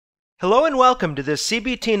Hello and welcome to this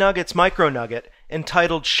CBT Nuggets MicroNugget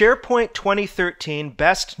entitled SharePoint 2013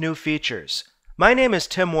 Best New Features. My name is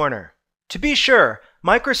Tim Warner. To be sure,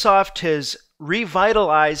 Microsoft has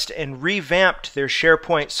revitalized and revamped their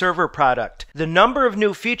SharePoint server product. The number of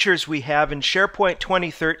new features we have in SharePoint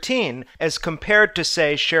 2013 as compared to,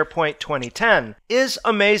 say, SharePoint 2010 is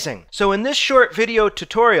amazing. So in this short video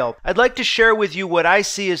tutorial, I'd like to share with you what I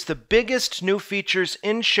see as the biggest new features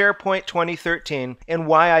in SharePoint 2013 and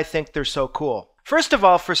why I think they're so cool. First of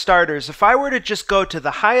all, for starters, if I were to just go to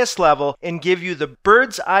the highest level and give you the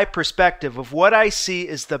bird's eye perspective of what I see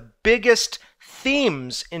as the biggest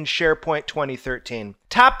themes in SharePoint 2013,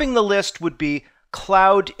 topping the list would be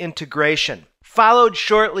cloud integration, followed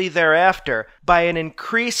shortly thereafter by an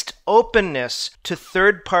increased openness to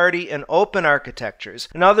third-party and open architectures.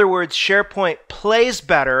 In other words, SharePoint plays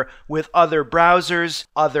better with other browsers,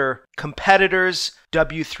 other competitors,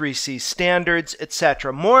 W3C standards,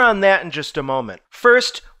 etc. More on that in just a moment.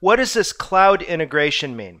 First, what does this cloud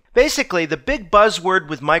integration mean? Basically, the big buzzword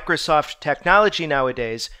with Microsoft technology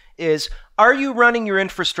nowadays is, are you running your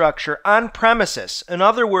infrastructure on premises? In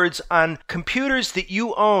other words, on computers that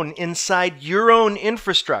you own inside your own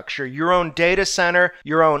infrastructure, your own data center,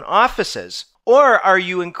 your own offices? Or are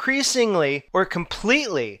you increasingly or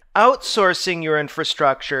completely outsourcing your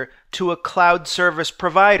infrastructure to a cloud service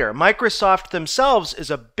provider? Microsoft themselves is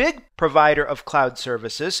a big provider of cloud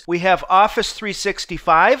services. We have Office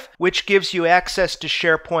 365, which gives you access to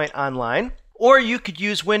SharePoint Online. Or you could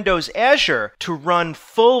use Windows Azure to run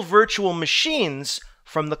full virtual machines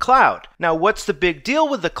from the cloud. Now, what's the big deal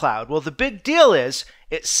with the cloud? Well, the big deal is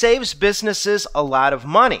it saves businesses a lot of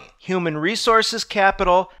money. Human resources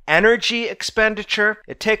capital, energy expenditure.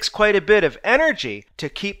 It takes quite a bit of energy to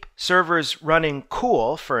keep servers running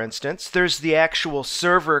cool, for instance. There's the actual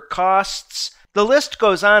server costs. The list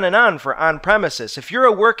goes on and on for on-premises. If you're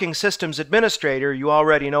a working systems administrator, you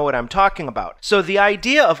already know what I'm talking about. So the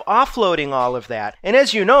idea of offloading all of that, and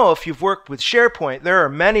as you know, if you've worked with SharePoint, there are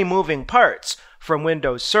many moving parts, from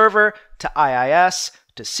Windows Server to IIS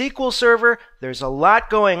to SQL Server. There's a lot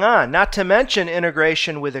going on, not to mention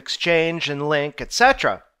integration with Exchange and Link,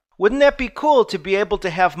 etc. Wouldn't that be cool to be able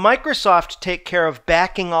to have Microsoft take care of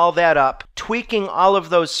backing all that up, tweaking all of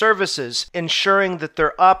those services, ensuring that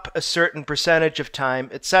they're up a certain percentage of time,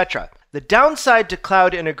 etc. The downside to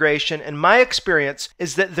cloud integration, in my experience,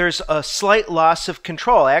 is that there's a slight loss of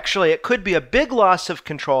control. Actually, it could be a big loss of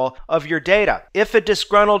control of your data. If a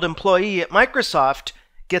disgruntled employee at Microsoft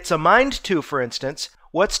gets a mind to, for instance,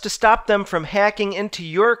 what's to stop them from hacking into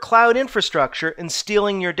your cloud infrastructure and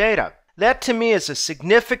stealing your data? That to me is a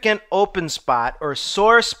significant open spot or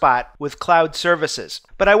sore spot with cloud services.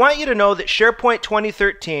 But I want you to know that SharePoint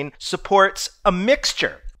 2013 supports a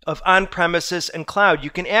mixture of on-premises and cloud. You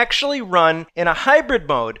can actually run in a hybrid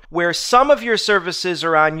mode where some of your services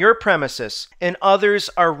are on your premises and others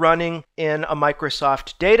are running in a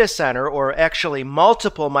Microsoft data center, or actually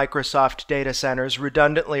multiple Microsoft data centers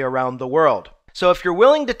redundantly around the world. So if you're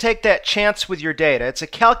willing to take that chance with your data, it's a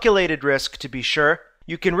calculated risk to be sure.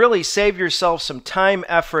 You can really save yourself some time,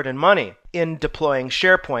 effort, and money in deploying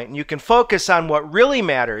SharePoint, and you can focus on what really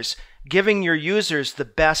matters, giving your users the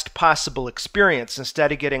best possible experience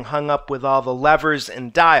instead of getting hung up with all the levers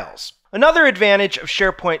and dials. Another advantage of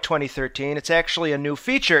SharePoint 2013, it's actually a new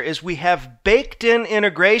feature, is we have baked-in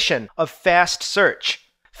integration of Fast Search.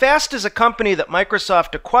 Fast is a company that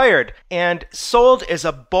Microsoft acquired and sold as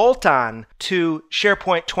a bolt-on to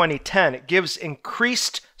SharePoint 2010. It gives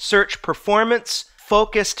increased search performance,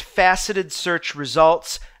 focused, faceted search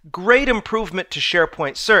results, great improvement to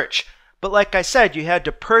SharePoint Search. But like I said, you had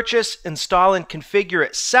to purchase, install, and configure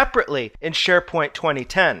it separately in SharePoint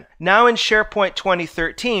 2010. Now in SharePoint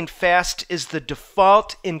 2013, Fast is the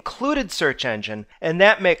default included search engine, and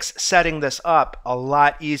that makes setting this up a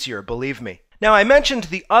lot easier, believe me. Now, I mentioned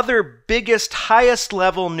the other biggest, highest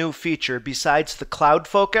level new feature besides the cloud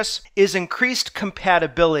focus is increased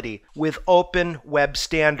compatibility with open web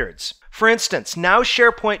standards. For instance, now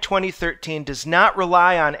SharePoint 2013 does not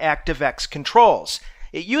rely on ActiveX controls.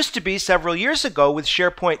 It used to be several years ago with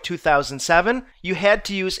SharePoint 2007, you had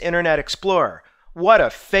to use Internet Explorer. What a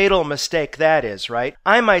fatal mistake that is, right?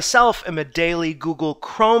 I myself am a daily Google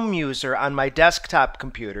Chrome user on my desktop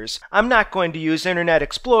computers. I'm not going to use Internet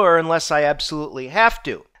Explorer unless I absolutely have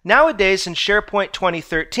to. Nowadays in SharePoint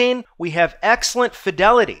 2013, we have excellent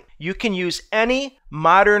fidelity. You can use any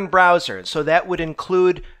modern browser, so that would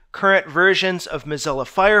include current versions of Mozilla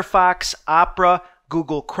Firefox, Opera,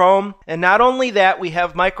 Google Chrome. And not only that, we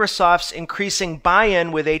have Microsoft's increasing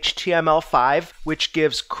buy-in with HTML5, which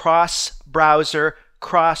gives cross-browser,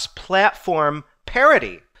 cross-platform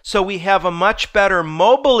parity. so we have a much better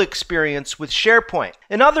mobile experience with SharePoint.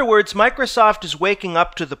 In other words, Microsoft is waking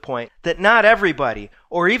up to the point that not everybody,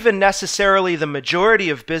 or even necessarily the majority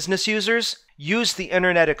of business users, use the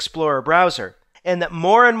Internet Explorer browser, and that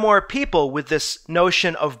more and more people with this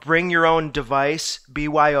notion of bring your own device,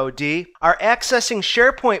 BYOD, are accessing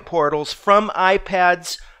SharePoint portals from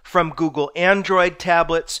iPads, from Google Android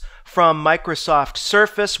tablets, from Microsoft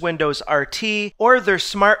Surface, Windows RT, or their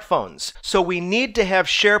smartphones. So we need to have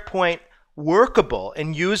SharePoint workable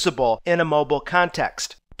and usable in a mobile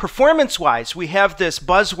context. Performance-wise, we have this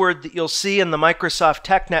buzzword that you'll see in the Microsoft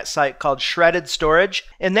TechNet site called shredded storage,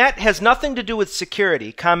 and that has nothing to do with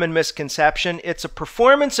security, common misconception. It's a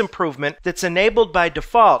performance improvement that's enabled by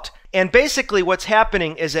default, and basically what's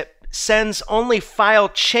happening is it sends only file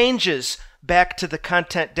changes back to the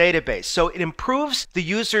content database. So it improves the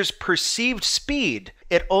user's perceived speed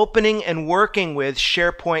at opening and working with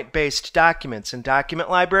SharePoint-based documents and document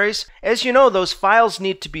libraries. As you know, those files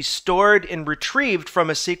need to be stored and retrieved from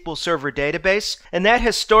a SQL Server database, and that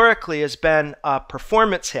historically has been a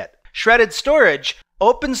performance hit. Shredded storage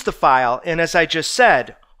opens the file, and as I just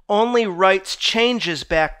said, only writes changes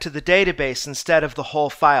back to the database instead of the whole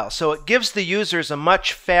file. So it gives the users a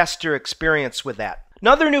much faster experience with that.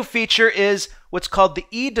 Another new feature is what's called the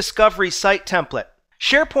e-discovery site template.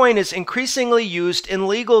 SharePoint is increasingly used in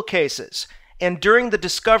legal cases, and during the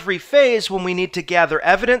discovery phase, when we need to gather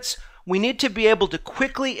evidence, we need to be able to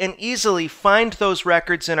quickly and easily find those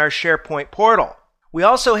records in our SharePoint portal. We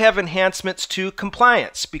also have enhancements to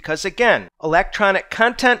compliance because, again, electronic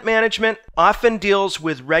content management often deals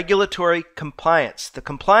with regulatory compliance. The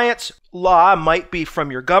compliance law might be from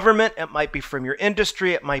your government, it might be from your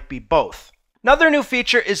industry, it might be both. Another new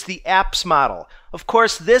feature is the apps model. Of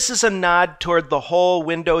course, this is a nod toward the whole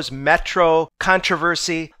Windows Metro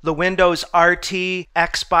controversy, the Windows RT,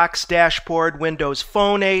 Xbox dashboard, Windows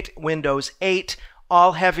Phone 8, Windows 8,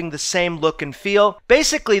 all having the same look and feel.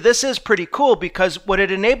 Basically, this is pretty cool because what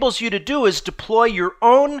it enables you to do is deploy your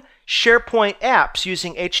own SharePoint apps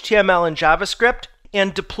using HTML and JavaScript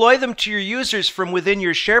and deploy them to your users from within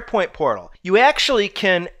your SharePoint portal. You actually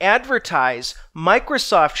can advertise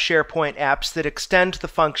Microsoft SharePoint apps that extend the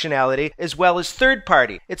functionality as well as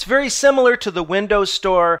third-party. It's very similar to the Windows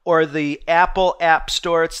Store or the Apple App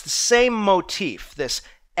Store. It's the same motif, this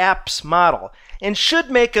apps model, and should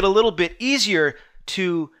make it a little bit easier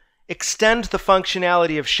to extend the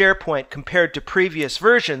functionality of SharePoint compared to previous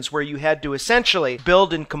versions where you had to essentially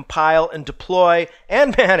build and compile and deploy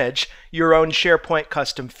and manage your own SharePoint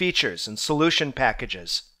custom features and solution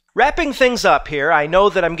packages. Wrapping things up here, I know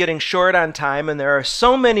that I'm getting short on time and there are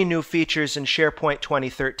so many new features in SharePoint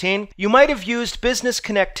 2013. You might have used Business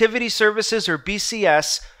Connectivity Services or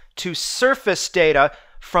BCS to surface data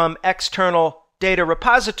from external data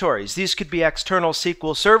repositories. These could be external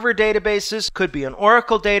SQL Server databases, could be an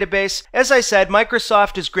Oracle database. As I said,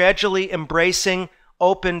 Microsoft is gradually embracing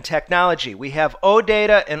open technology. We have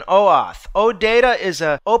OData and OAuth. OData is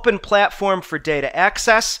an open platform for data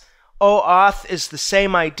access. OAuth is the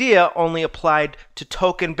same idea, only applied to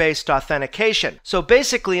token-based authentication. So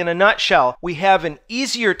basically, in a nutshell, we have an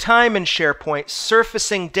easier time in SharePoint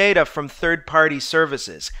surfacing data from third-party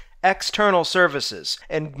services, external services,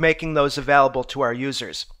 and making those available to our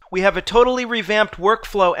users. We have a totally revamped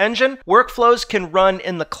workflow engine. Workflows can run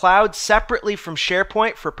in the cloud separately from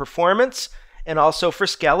SharePoint for performance and also for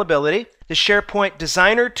scalability. The SharePoint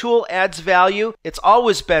Designer tool adds value. It's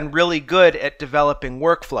always been really good at developing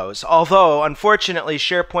workflows, although unfortunately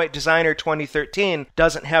SharePoint Designer 2013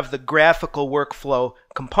 doesn't have the graphical workflow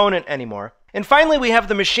component anymore. And finally, we have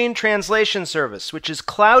the machine translation service, which is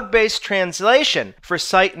cloud-based translation for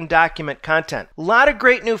site and document content. A lot of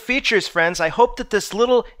great new features, friends. I hope that this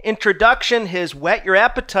little introduction has whet your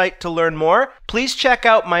appetite to learn more. Please check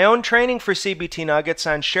out my own training for CBT Nuggets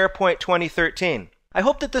on SharePoint 2013. I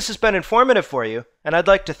hope that this has been informative for you, and I'd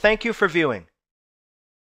like to thank you for viewing.